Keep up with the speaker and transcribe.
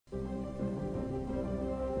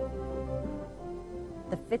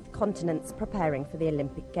the fifth continent's preparing for the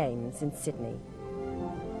Olympic Games in Sydney.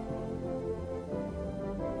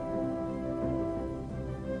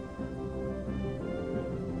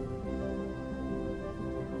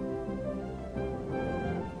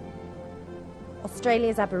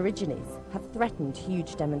 Australia's Aborigines have threatened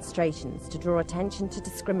huge demonstrations to draw attention to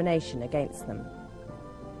discrimination against them.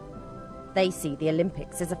 They see the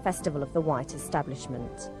Olympics as a festival of the white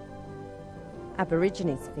establishment.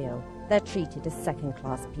 Aborigines feel they're treated as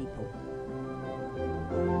second-class people.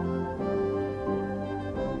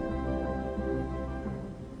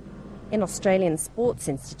 In Australian sports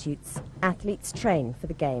institutes, athletes train for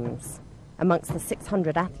the Games. Amongst the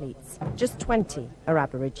 600 athletes, just 20 are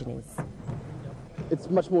Aborigines. It's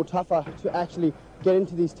much more tougher to actually get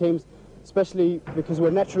into these teams, especially because we're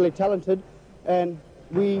naturally talented, and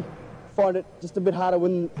we find it just a bit harder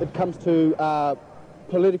when it comes to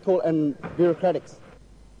political and bureaucratics.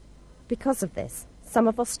 Because of this, some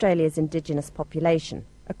of Australia's Indigenous population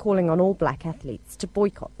are calling on all black athletes to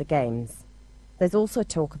boycott the Games. There's also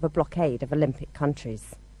talk of a blockade of Olympic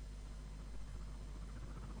countries.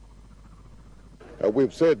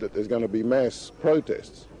 We've said that there's going to be mass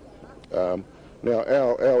protests. Now,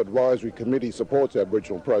 our advisory committee supports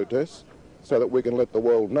Aboriginal protests so that we can let the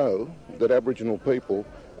world know that Aboriginal people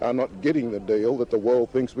are not getting the deal that the world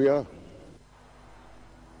thinks we are.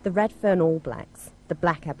 The Redfern All Blacks, the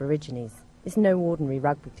Black Aborigines, is no ordinary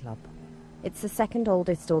rugby club. It's the second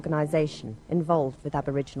oldest organisation involved with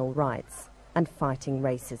Aboriginal rights and fighting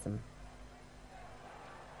racism.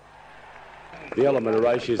 The element of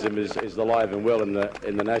racism is alive and well in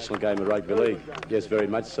the national game of rugby league. Yes, very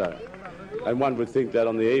much so. And one would think that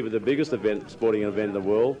on the eve of the biggest sporting event in the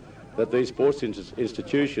world, that these sports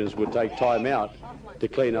institutions would take time out to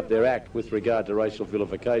clean up their act with regard to racial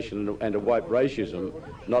vilification and to wipe racism,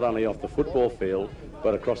 not only off the football field,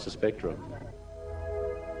 but across the spectrum.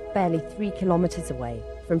 Barely 3 kilometres away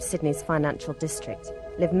from Sydney's financial district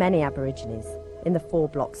live many Aborigines in the 4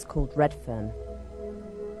 blocks called Redfern.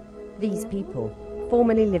 These people,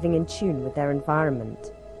 formerly living in tune with their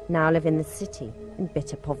environment, now live in the city in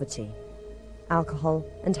bitter poverty. Alcohol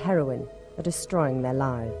and heroin are destroying their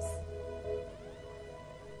lives.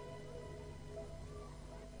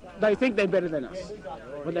 They think they're better than us,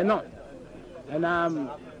 but they're not. And,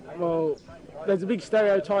 well, there's a big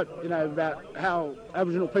stereotype, about how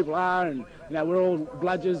Aboriginal people are, and, we're all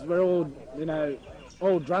bludgers, we're all,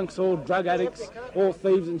 all drunks, all drug addicts, all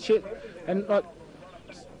thieves and shit. And,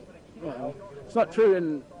 it's not true,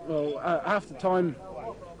 and, half the time,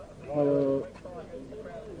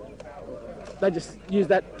 they just use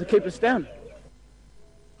that to keep us down.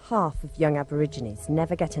 Half of young Aborigines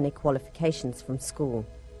never get any qualifications from school,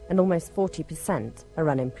 and almost 40% are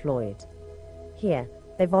unemployed. Here,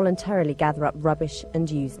 they voluntarily gather up rubbish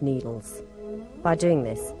and use needles. By doing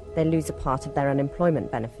this, they lose a part of their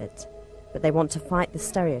unemployment benefit, but they want to fight the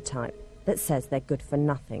stereotype that says they're good for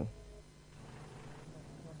nothing.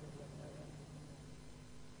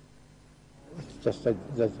 It's just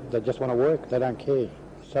they just want to work, they don't care.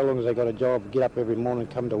 So long as they got a job, get up every morning,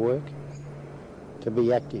 come to work, to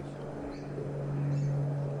be active.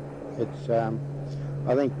 It's,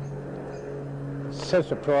 I think, sense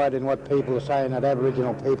of pride in what people are saying that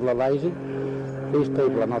Aboriginal people are lazy. These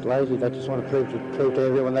people are not lazy. They just want to prove to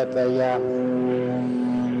everyone that they're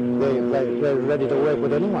ready to work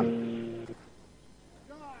with anyone.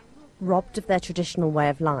 Robbed of their traditional way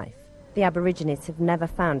of life, the Aborigines have never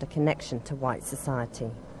found a connection to white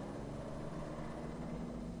society.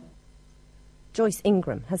 Joyce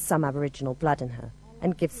Ingram has some Aboriginal blood in her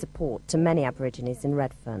and gives support to many Aborigines in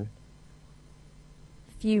Redfern.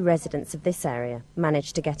 Few residents of this area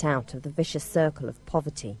manage to get out of the vicious circle of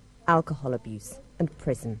poverty, alcohol abuse and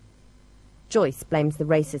prison. Joyce blames the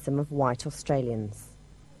racism of white Australians.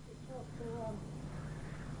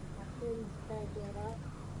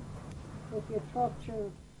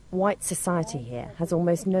 White society here has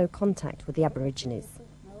almost no contact with the Aborigines,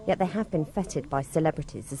 yet they have been feted by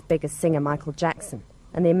celebrities as big as singer Michael Jackson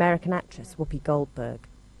and the American actress Whoopi Goldberg,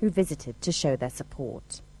 who visited to show their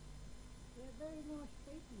support.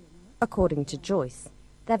 According to Joyce,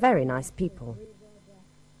 they're very nice people.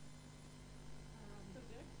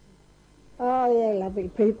 Oh, they're lovely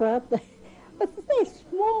people, aren't they? But they're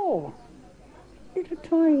small. Little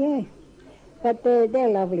tiny, yeah. But they're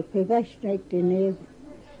lovely people. They sneaked in there.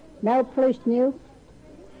 No police knew.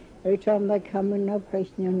 Every time they come in, no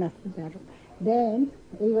police knew nothing about them. Then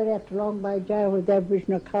he went out to Long Bay Jail with the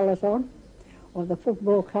Aboriginal colours on, or the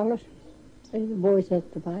football colours. See the boys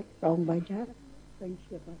at the back, Long Bay Jail.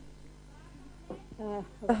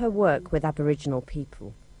 For her work with Aboriginal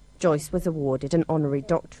people, Joyce was awarded an honorary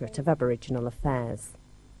doctorate of Aboriginal affairs.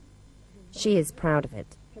 She is proud of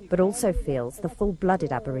it, but also feels the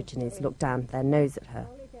full-blooded Aborigines look down their nose at her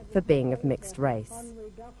for being of mixed race.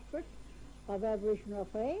 Of Aboriginal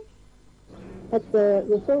affairs. But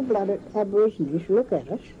the full-blooded Aborigines look at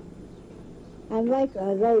us and they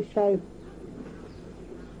say,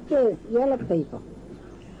 they're yellow people.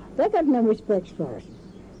 They got no respect for us.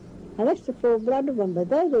 And that's the full-blooded one, but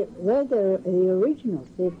they're the originals.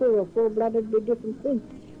 They're full-blooded, be different things.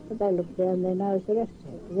 But they look down their nose at us.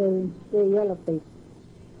 They're yellow people.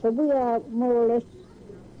 So we are more or less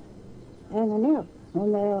hanging out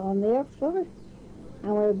on the outside.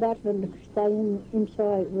 And we're battling to stay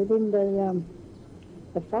inside, within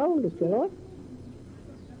the fold, if you like.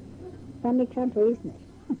 Funny country, isn't it?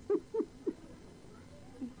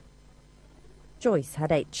 Joyce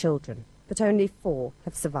had 8 children, but only 4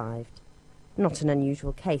 have survived. Not an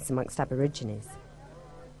unusual case amongst Aborigines.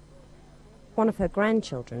 One of her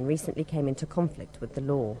grandchildren recently came into conflict with the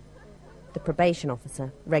law. The probation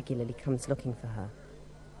officer regularly comes looking for her.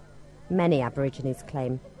 Many Aborigines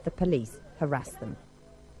claim the police harass them.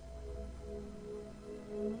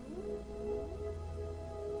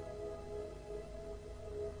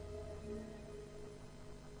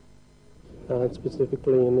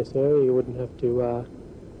 Specifically in this area, you wouldn't have to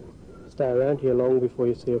stay around here long before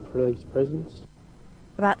you see a police presence.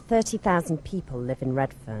 About 30,000 people live in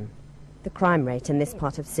Redfern. The crime rate in this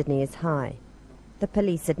part of Sydney is high. The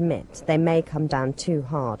police admit they may come down too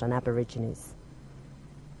hard on Aborigines.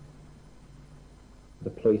 The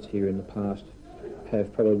police here in the past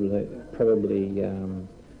have probably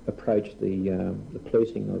approached the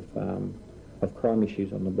policing of crime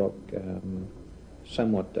issues on the block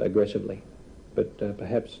somewhat aggressively, but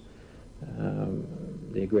perhaps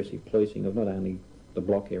the aggressive policing of not only the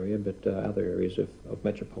block area but other areas of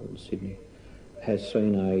metropolitan Sydney has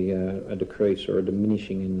seen a decrease or a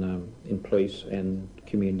diminishing in police and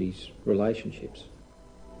communities' relationships.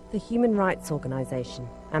 The human rights organisation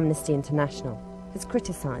Amnesty International has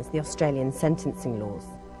criticised the Australian sentencing laws.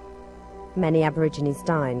 Many Aborigines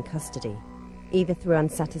die in custody, either through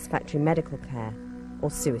unsatisfactory medical care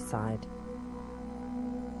or suicide.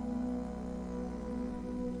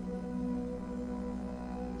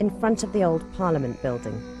 In front of the old Parliament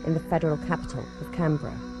building in the federal capital of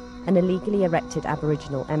Canberra, an illegally erected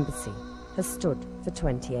Aboriginal embassy has stood for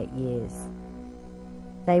 28 years.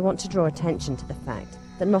 They want to draw attention to the fact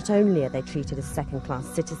that not only are they treated as second-class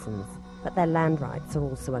citizens, but their land rights are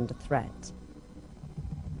also under threat.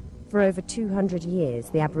 For over 200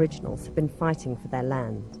 years, the Aboriginals have been fighting for their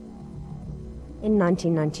land. In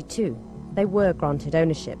 1992, they were granted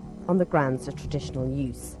ownership on the grounds of traditional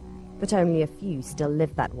use, but only a few still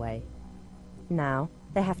live that way. Now,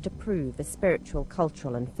 they have to prove a spiritual,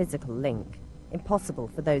 cultural and physical link, impossible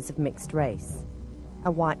for those of mixed race.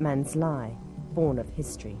 A white man's lie, born of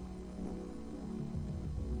history.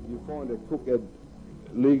 You find that Cook had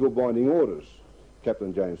legal binding orders,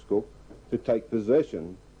 Captain James Cook, to take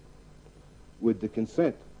possession with the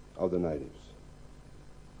consent of the natives.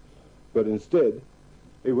 But instead,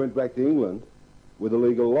 he went back to England with a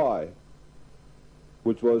legal lie,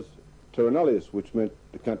 which was terra nullius, which meant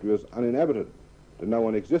the country was uninhabited, that no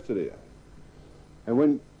one existed here. And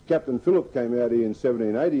when Captain Phillip came out here in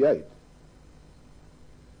 1788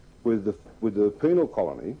 with the penal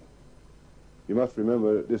colony, you must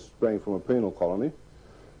remember this sprang from a penal colony,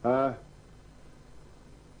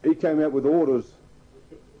 he came out with orders,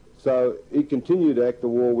 so he continued to act the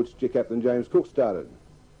war which Captain James Cook started.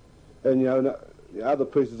 And you know, other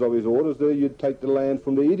pieces of his orders there, you'd take the land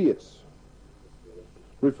from the idiots,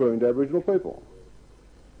 referring to Aboriginal people.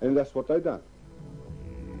 And that's what they've done.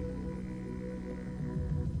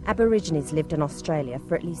 Aborigines lived in Australia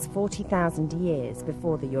for at least 40,000 years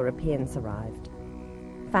before the Europeans arrived.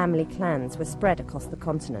 Family clans were spread across the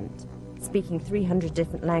continent, speaking 300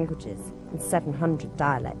 different languages and 700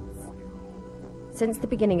 dialects. Since the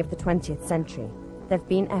beginning of the 20th century, there have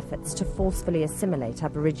been efforts to forcefully assimilate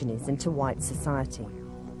Aborigines into white society.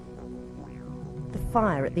 The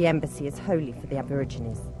fire at the embassy is holy for the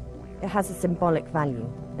Aborigines. It has a symbolic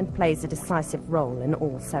value and plays a decisive role in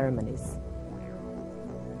all ceremonies.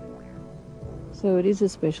 So it is a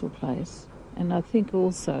special place, and I think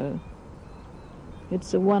also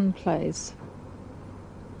it's the one place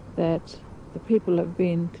that the people have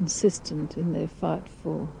been consistent in their fight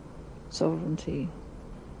for sovereignty.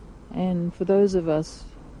 And for those of us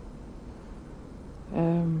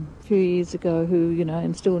a few years ago who, you know,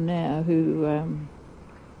 and still now, who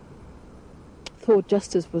thought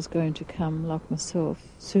justice was going to come, like myself,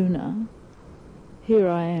 sooner, here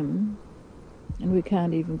I am, and we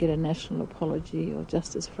can't even get a national apology or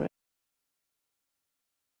justice for